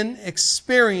man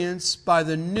experienced by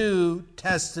the New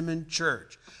Testament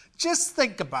church. Just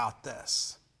think about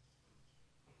this.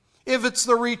 If it's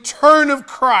the return of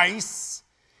Christ,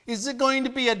 is it going to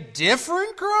be a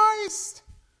different Christ?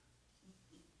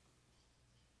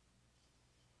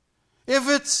 If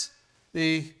it's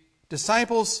the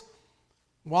disciples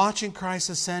watching Christ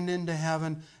ascend into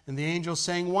heaven and the angels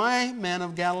saying, "Why, man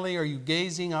of Galilee, are you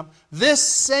gazing up? This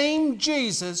same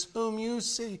Jesus whom you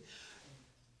see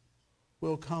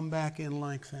will come back in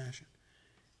like fashion."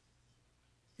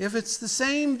 If it's the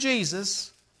same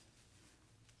Jesus,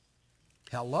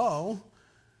 hello,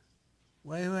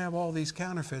 why do we have all these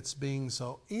counterfeits being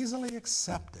so easily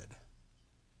accepted?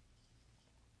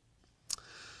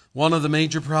 One of the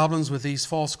major problems with these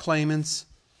false claimants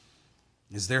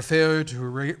is their failure to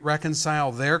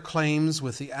reconcile their claims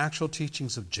with the actual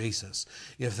teachings of Jesus.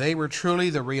 If they were truly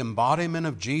the re-embodiment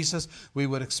of Jesus, we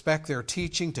would expect their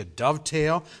teaching to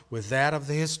dovetail with that of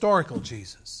the historical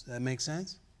Jesus. Does that make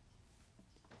sense?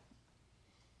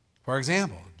 For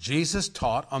example, Jesus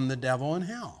taught on the devil and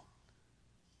hell.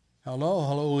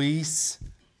 Hello, Luis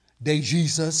de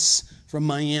Jesus from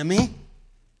Miami.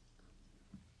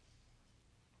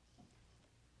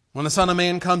 When the Son of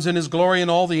Man comes in his glory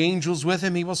and all the angels with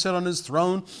him, he will sit on his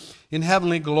throne in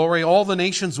heavenly glory. All the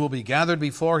nations will be gathered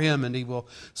before him, and he will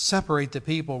separate the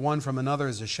people one from another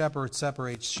as a shepherd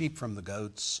separates sheep from the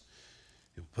goats.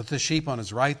 He will put the sheep on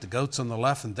his right, the goats on the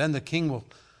left, and then the king will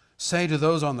say to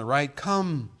those on the right,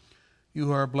 "Come, you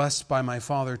who are blessed by my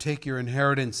Father, take your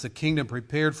inheritance, the kingdom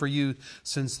prepared for you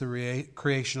since the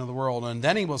creation of the world." And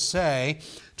then he will say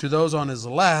to those on his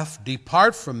left,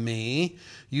 "Depart from me,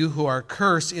 you who are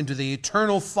cursed, into the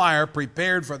eternal fire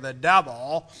prepared for the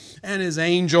devil and his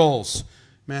angels."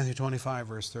 Matthew 25,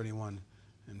 verse 31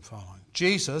 and following.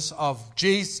 Jesus of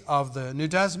the New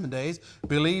Testament days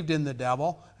believed in the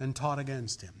devil and taught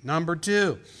against him. Number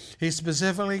two, he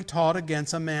specifically taught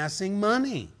against amassing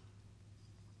money,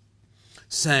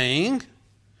 saying,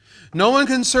 "No one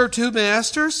can serve two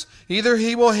masters. Either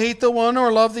he will hate the one or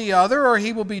love the other, or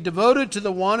he will be devoted to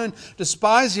the one and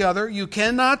despise the other. You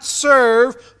cannot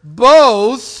serve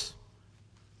both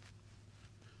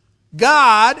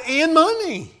God and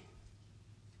money."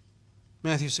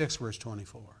 Matthew 6, verse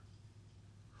 24.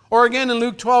 Or again in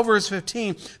Luke 12, verse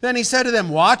 15, "Then he said to them,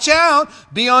 watch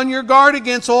out, be on your guard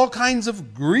against all kinds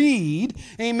of greed.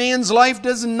 A man's life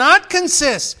does not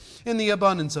consist in the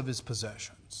abundance of his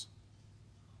possessions."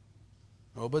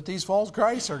 Oh, but these false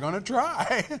Christs are going to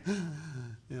try,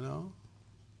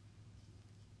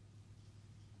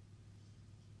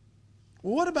 Well,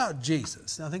 what about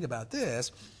Jesus? Now think about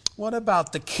this. What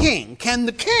about the king? Can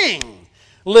the king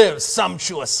live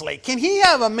sumptuously? Can he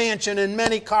have a mansion and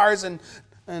many cars and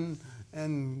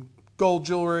gold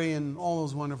jewelry and all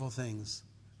those wonderful things?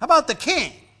 How about the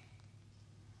king?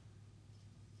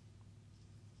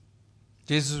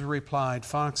 Jesus replied,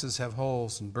 "Foxes have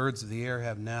holes and birds of the air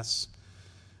have nests,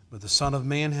 but the Son of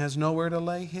Man has nowhere to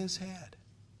lay his head."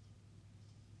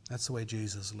 That's the way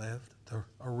Jesus lived, the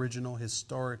original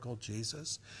historical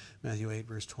Jesus. Matthew 8,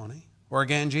 verse 20. Or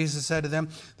again, Jesus said to them,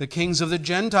 "The kings of the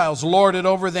Gentiles lord it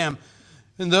over them,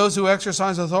 and those who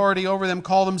exercise authority over them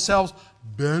call themselves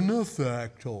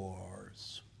benefactors.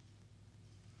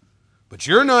 But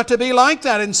you're not to be like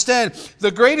that. Instead,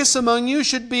 the greatest among you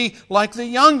should be like the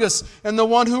youngest, and the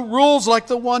one who rules like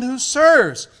the one who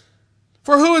serves.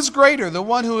 For who is greater, the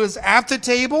one who is at the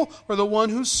table or the one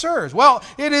who serves? Well,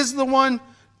 it is the one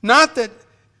not that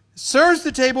serves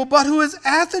the table, but who is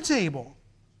at the table.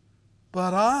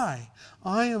 But I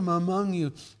am among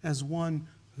you as one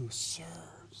who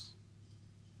serves."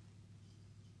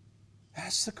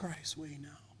 That's the Christ we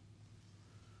know.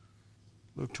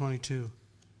 Luke 22,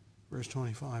 verse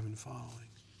 25 and following.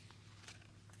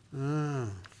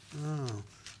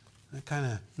 That kind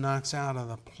of knocks out of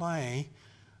the play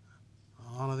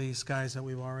all of these guys that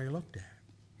we've already looked at.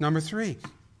 Number 3,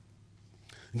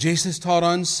 Jesus taught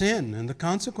on sin and the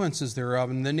consequences thereof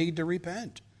and the need to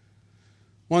repent.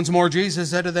 Once more, Jesus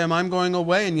said to them, "I'm going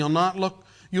away, and you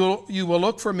will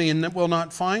look for me and will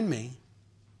not find me.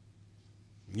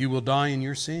 You will die in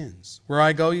your sins. Where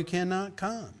I go, you cannot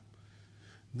come."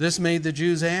 This made the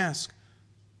Jews ask,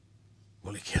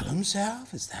 "Will he kill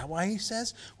himself? Is that why he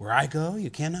says, 'Where I go, you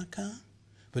cannot come'?"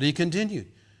 But he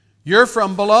continued, You're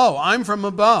from below. I'm from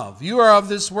above. You are of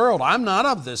this world. I'm not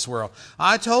of this world.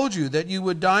 I told you that you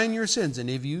would die in your sins, and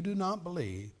if you do not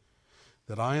believe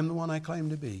that I am the one I claim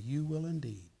to be, you will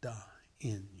indeed die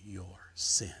in your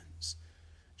sins.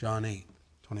 John 8,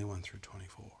 21 through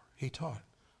 24. He taught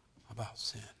about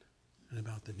sin and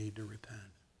about the need to repent.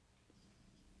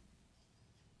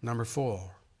 Number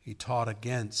 4, he taught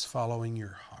against following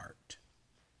your heart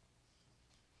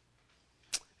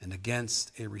and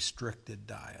against a restricted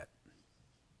diet.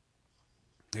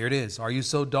 Here it is. Are you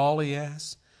so dull, he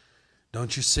asks?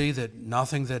 Don't you see that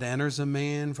nothing that enters a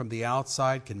man from the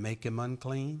outside can make him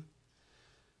unclean?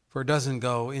 For it doesn't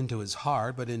go into his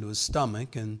heart, but into his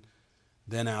stomach, and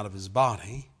then out of his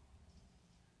body.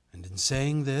 And in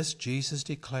saying this, Jesus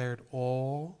declared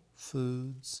all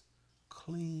foods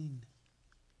clean.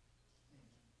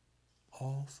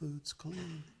 All foods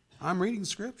clean. I'm reading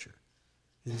Scripture.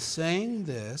 In saying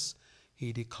this,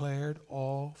 he declared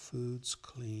all foods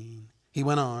clean. He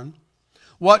went on,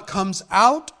 what comes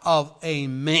out of a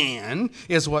man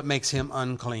is what makes him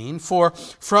unclean. For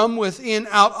from within,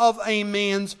 out of a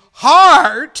man's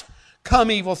heart, come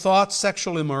evil thoughts,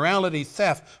 sexual immorality,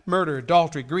 theft, murder,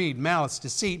 adultery, greed, malice,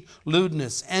 deceit,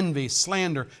 lewdness, envy,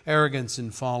 slander, arrogance,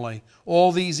 and folly.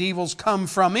 All these evils come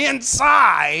from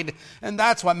inside, and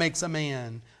that's what makes a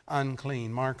man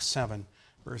unclean. Mark 7,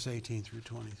 verse 18 through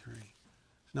 23.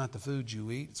 It's not the food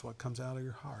you eat, it's what comes out of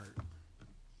your heart.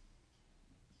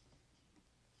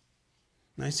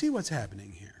 And I see what's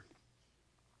happening here.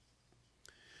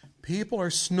 People are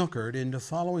snookered into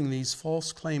following these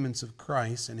false claimants of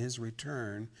Christ and his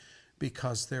return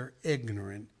because they're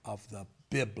ignorant of the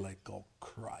biblical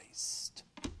Christ.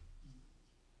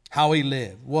 How he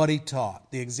lived, what he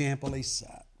taught, the example he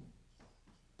set.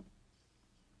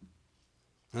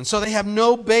 And so they have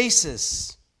no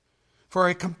basis for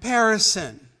a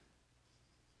comparison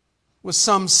with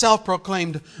some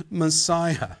self-proclaimed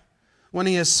Messiah when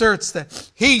he asserts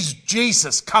that he's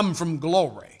Jesus come from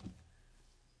glory.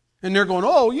 And they're going,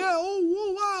 oh yeah, oh,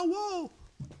 whoa, wow, whoa.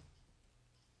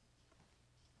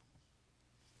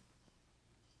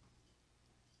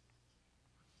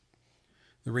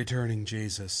 The returning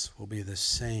Jesus will be the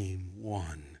same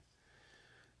one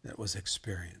that was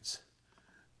experienced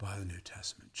by the New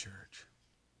Testament church.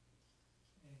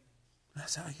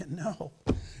 That's how you know.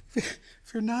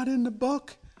 If you're not in the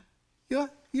book,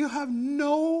 you have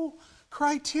no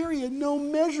criteria, no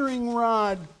measuring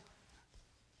rod.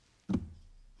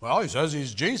 Well, he says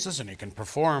he's Jesus and he can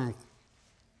perform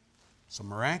some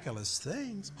miraculous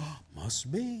things. Oh, must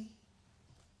be.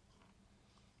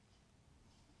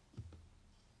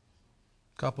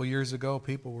 A couple years ago,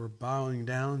 people were bowing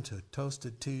down to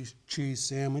toasted cheese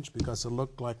sandwich because it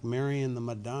looked like Mary and the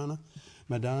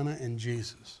Madonna and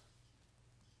Jesus.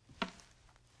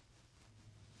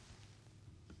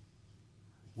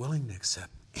 Willing to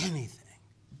accept anything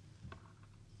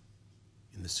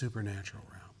in the supernatural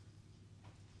realm.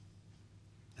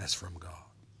 That's from God.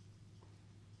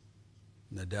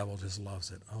 And the devil just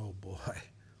loves it. Oh boy.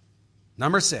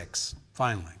 Number 6,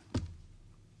 finally.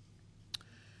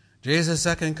 Jesus'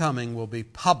 second coming will be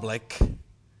public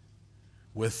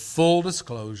with full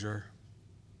disclosure,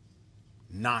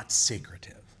 not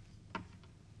secretive.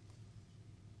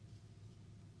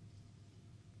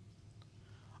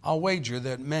 I'll wager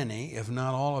that many, if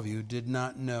not all of you, did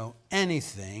not know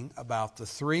anything about the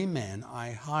 3 men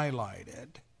I highlighted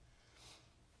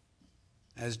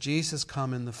as Jesus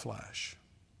come in the flesh.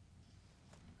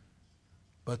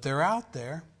 But they're out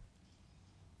there,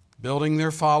 building their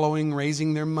following,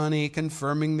 raising their money,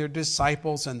 confirming their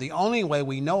disciples, and the only way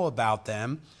we know about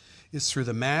them is through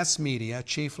the mass media,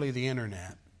 chiefly the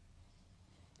internet.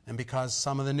 And because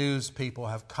some of the news people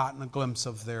have caught a glimpse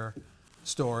of their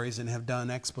stories and have done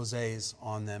exposés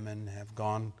on them and have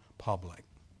gone public.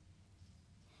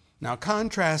 Now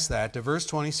contrast that to verse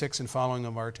 26 and following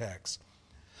of our text.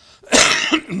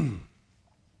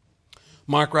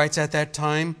 Mark writes, at that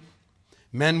time,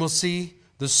 men will see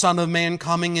the Son of Man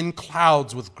coming in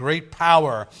clouds with great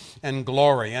power and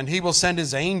glory. And he will send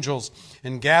his angels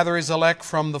and gather his elect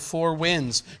from the 4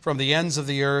 winds, from the ends of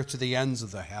the earth to the ends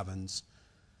of the heavens.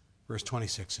 Verse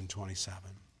 26 and 27.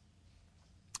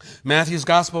 Matthew's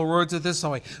gospel words it this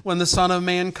way. When the Son of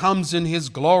Man comes in his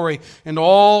glory and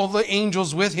all the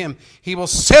angels with him, he will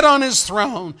sit on his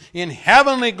throne in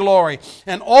heavenly glory,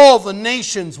 and all the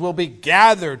nations will be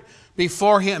gathered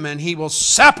before him, and he will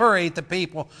separate the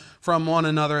people from one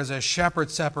another as a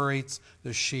shepherd separates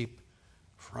the sheep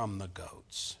from the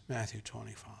goats. Matthew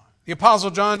 25. The Apostle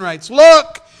John writes,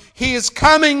 look, he is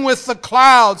coming with the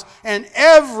clouds, and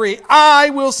every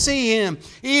eye will see him,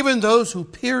 even those who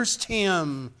pierced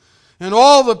him, and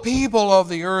all the people of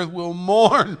the earth will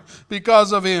mourn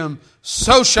because of him.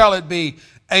 So shall it be.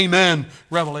 Amen.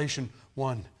 Revelation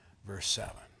 1, verse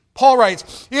 7. Paul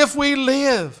writes, if we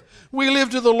live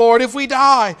to the Lord. If we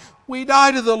die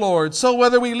to the Lord. So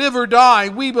whether we live or die,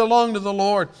 we belong to the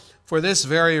Lord. For this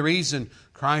very reason,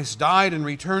 Christ died and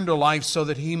returned to life so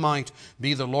that he might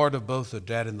be the Lord of both the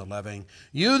dead and the living.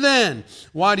 You then,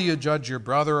 why do you judge your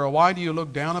brother, or why do you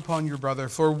look down upon your brother?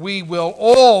 For we will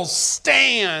all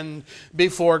stand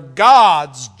before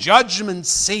God's judgment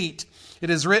seat. It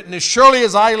is written, as surely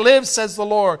as I live, says the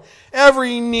Lord,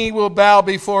 every knee will bow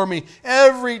before me,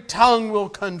 every tongue will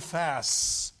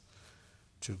confess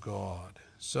to God.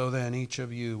 So then each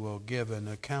of you will give an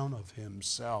account of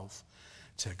himself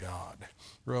to God.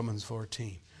 Romans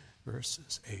 14,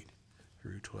 verses 8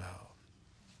 through 12.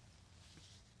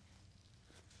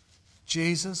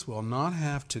 Jesus will not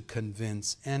have to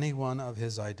convince anyone of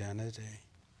his identity.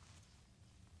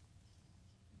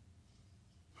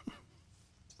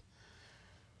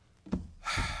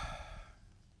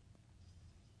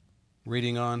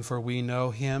 Reading on, for we know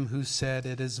him who said,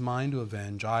 it is mine to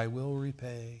avenge, I will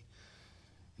repay.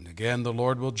 And again, the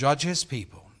Lord will judge his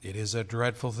people. It is a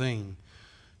dreadful thing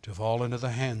to fall into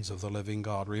the hands of the living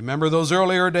God. Remember those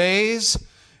earlier days,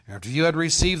 after you had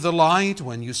received the light,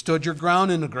 when you stood your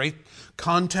ground in a great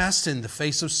contest in the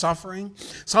face of suffering?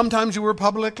 Sometimes you were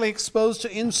publicly exposed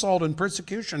to insult and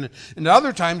persecution, and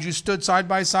other times you stood side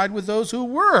by side with those who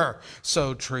were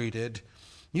so treated.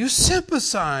 You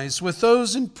sympathized with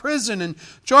those in prison and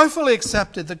joyfully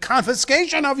accepted the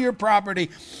confiscation of your property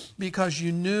because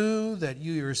you knew that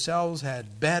you yourselves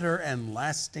had better and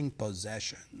lasting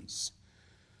possessions.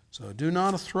 So do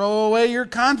not throw away your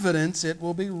confidence. It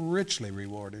will be richly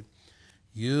rewarded.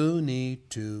 You need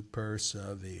to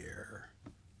persevere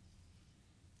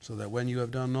so that when you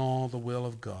have done all the will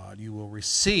of God, you will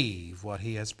receive what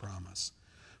he has promised.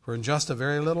 For in just a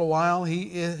very little while,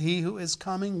 he who is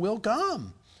coming will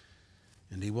come.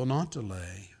 And he will not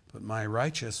delay, but my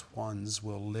righteous ones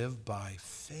will live by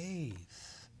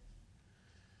faith.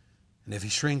 And if he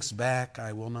shrinks back,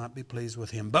 I will not be pleased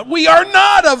with him. But we are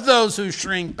not of those who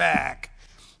shrink back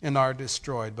and are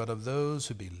destroyed, but of those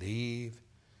who believe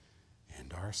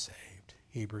and are saved.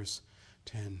 Hebrews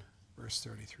 10, verse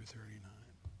 30 through 39.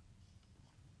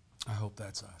 I hope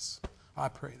that's us. I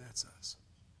pray that's us.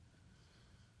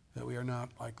 That we are not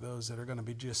like those that are going to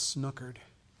be just snookered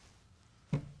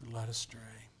and led astray.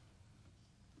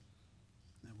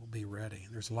 That we'll be ready.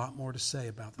 There's a lot more to say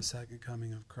about the second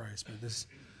coming of Christ, but this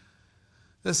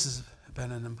has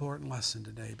been an important lesson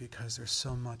today because there's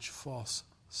so much false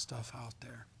stuff out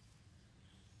there.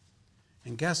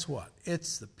 And guess what?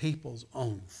 It's the people's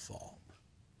own fault.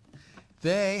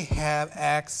 They have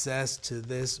access to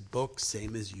this book,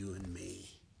 same as you and me.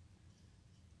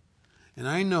 And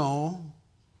I know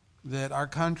that our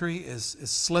country is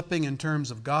slipping in terms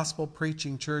of gospel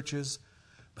preaching churches,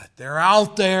 but they're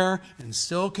out there and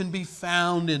still can be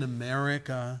found in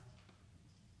America.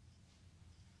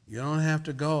 You don't have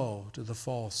to go to the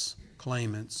false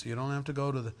claimants. You don't have to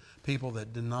go to the people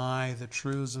that deny the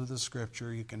truths of the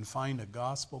Scripture. You can find a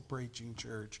gospel preaching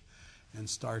church and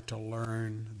start to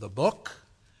learn the book,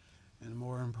 and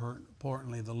more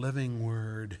importantly, the living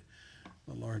Word,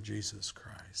 the Lord Jesus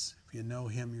Christ. If you know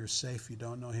him, you're safe. If you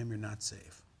don't know him, you're not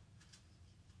safe.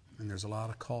 And there's a lot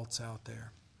of cults out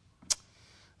there,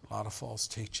 a lot of false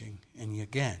teaching. And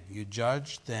again, you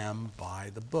judge them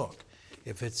by the book.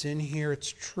 If it's in here,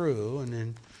 it's true, and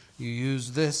then you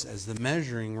use this as the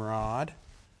measuring rod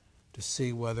to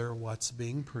see whether what's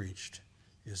being preached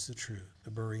is the truth,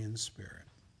 the Berean spirit.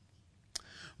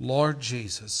 Lord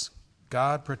Jesus,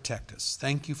 God, protect us.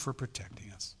 Thank you for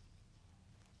protecting us,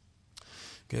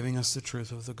 giving us the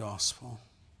truth of the gospel.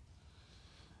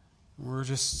 We're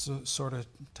just sort of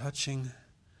touching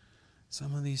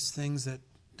some of these things that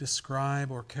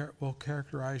describe or will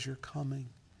characterize your coming.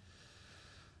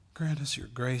 Grant us your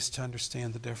grace to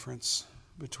understand the difference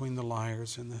between the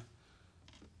liars and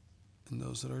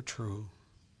those that are true.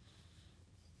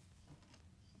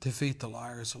 Defeat the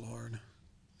liars, Lord.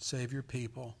 Save your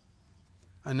people.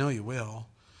 I know you will.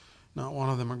 Not one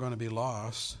of them are going to be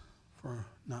lost, for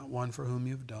not one for whom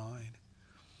you've died.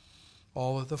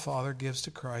 All that the Father gives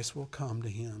to Christ will come to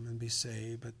him and be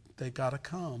saved, but they've got to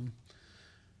come.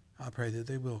 I pray that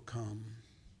they will come.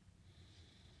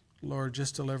 Lord,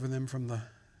 just deliver them from the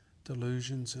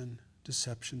delusions and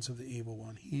deceptions of the evil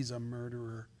one. He's a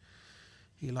murderer.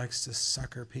 He likes to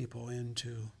sucker people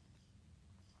into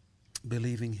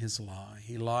believing his lie.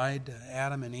 He lied to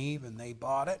Adam and Eve, and they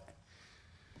bought it.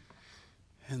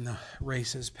 And the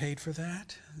race has paid for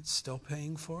that. It's still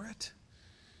paying for it.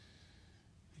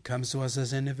 He comes to us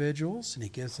as individuals, and he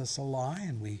gives us a lie,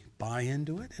 and we buy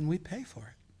into it, and we pay for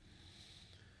it.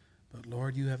 But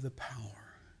Lord, you have the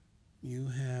power. You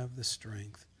have the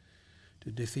strength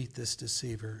to defeat this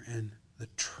deceiver. And the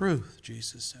truth,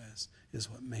 Jesus says,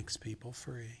 is what makes people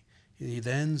free. He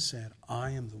then said, I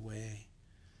am the way.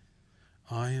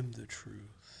 I am the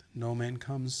truth. No man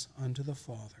comes unto the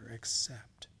Father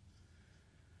except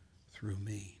through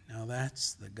me. Now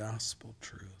that's the gospel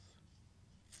truth.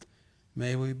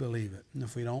 May we believe it. And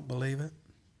if we don't believe it,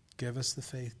 give us the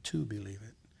faith to believe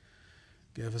it.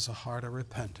 Give us a heart of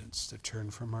repentance to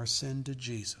turn from our sin to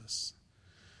Jesus,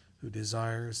 who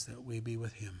desires that we be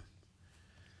with him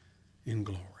in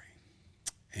glory.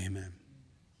 Amen.